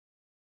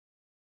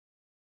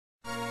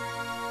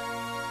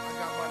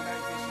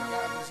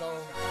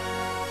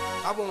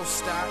I won't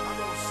stop.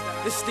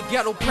 This is the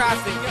Ghetto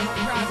Prophet.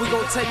 We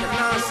gon' take a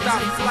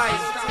non-stop flight.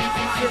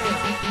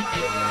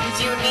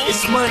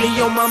 It's money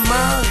on my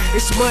mind,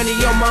 it's money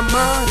on my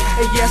mind.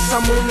 And yes,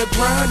 I'm on the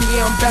grind,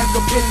 yeah, I'm back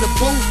up in the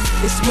booth.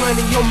 It's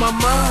money on my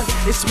mind,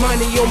 it's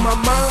money on my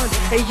mind.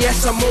 And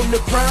yes, I'm on the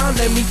grind,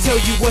 let me tell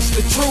you what's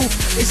the truth.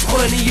 It's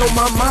money on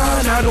my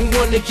mind, I don't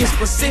wanna get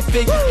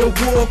specific. The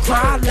war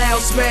cry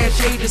loud,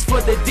 smash haters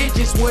for the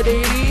digits. What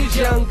it is,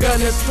 young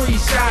gunners, 3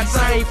 shots,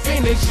 I ain't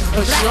finished.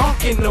 A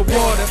shark in the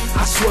water,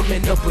 I swim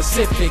in the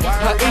Pacific.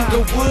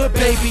 Inglewood,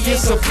 baby,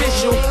 it's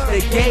official.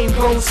 The game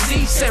gon'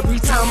 cease every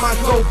time I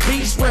go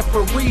beast.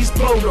 Referees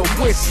blow the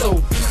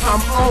whistle.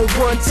 I'm on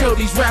one, tell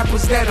these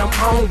rappers that I'm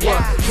on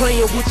one.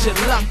 Playing with your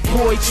luck,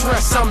 boy,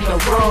 trust I'm the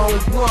wrong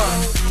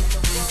one.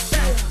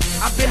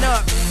 I've been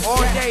up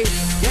all day,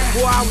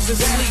 4 hours of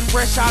sleep,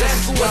 fresh out of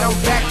school, and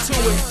I'm back to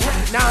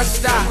it,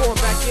 non-stop.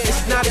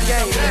 It's not a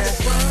game, man.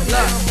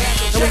 Look,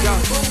 here we go.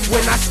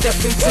 When I step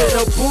into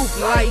the booth,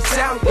 lights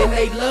out, then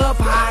they love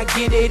how I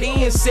get it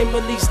in.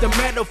 Similes the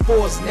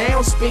metaphors,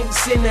 Nouns Spittin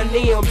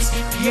Synomouns.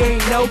 You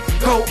ain't know,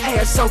 go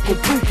ask Uncle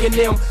Pook and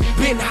them.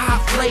 Been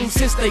hot flames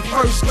since they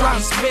first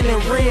dropped, spinning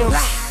rims.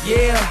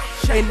 Yeah,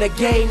 and the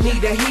game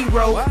need a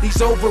hero.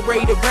 These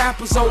overrated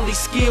rappers only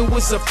skill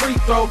was a free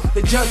throw.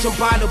 To judge them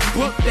by the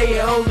book,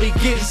 they only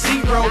get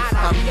 0.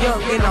 I'm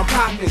young and I'm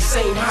poppin',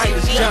 same height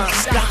as John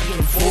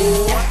Stockton,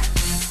 boy.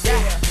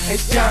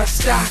 It's John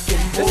Stockton,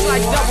 boy. It's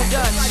like double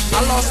dutch.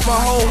 I lost my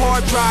whole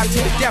hard drive to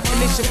the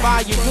definition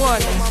volume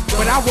 1,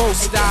 but I won't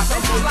stop.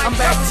 I'm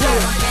back to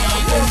it.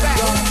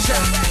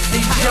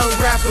 These young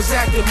rappers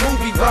acting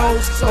movie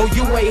roles. Oh,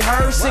 you ain't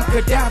heard? Sing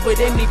cadaver,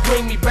 then they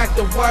bring me back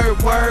the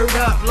word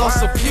up.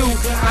 Lost a few,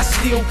 I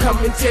still come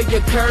and tell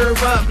you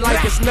curve up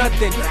like it's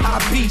nothing. I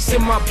beats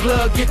in my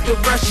blood, get the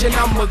rushing,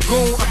 I'm a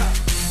goon.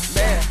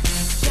 Man,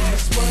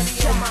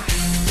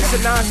 it's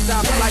a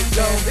non-stop flight,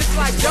 though. It's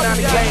like not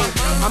a game.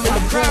 I'm in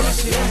the crowd and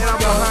shit, and I'm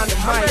behind the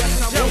mic.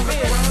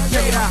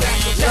 Check it out.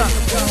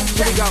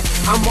 Here we go.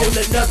 I'm on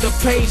another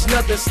page,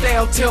 another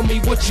style. Tell me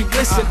what you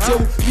listen to.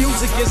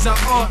 Music is an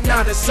art,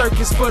 not a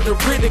circus for the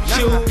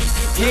ridicule.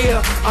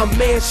 Yeah, a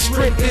man's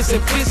strength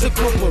isn't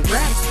physical, but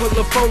rap's full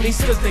of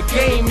phonies cause the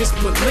game is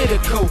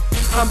political.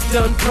 I'm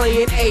done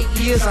playing 8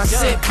 years, I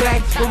sat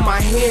back when my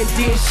hand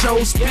did show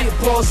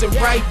spitballs and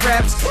write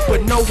raps,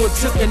 but no one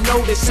took a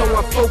notice, so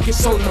I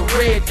focus on the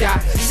red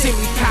dot.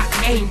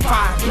 Semi-cock, aim,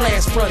 5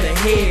 blast for the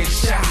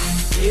headshot.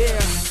 Yeah.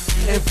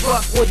 And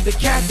fuck what the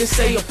captain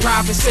say, a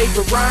prophet say,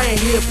 but Ryan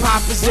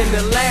hip-hop is in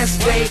the last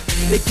day.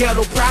 The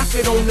Ghetto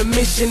Prophet on the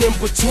mission in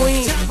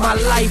between. My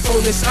life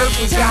on this earth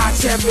and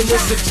God's heaven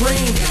is a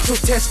dream. So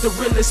test the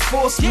realest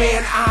force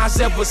man eyes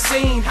ever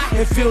seen,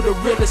 and feel the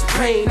realest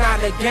pain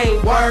out of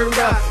game. Word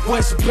up,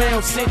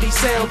 Westbound City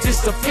sounds,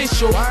 it's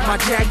official. My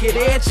jagged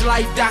edge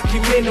life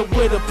documented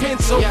with a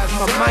pencil.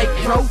 A mic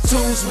Pro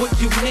Tools with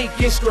unique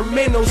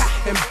instrumentals.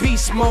 And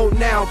beast mode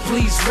now,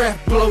 please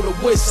ref, blow the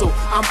whistle.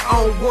 I'm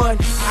on one,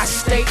 I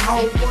stay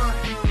on one.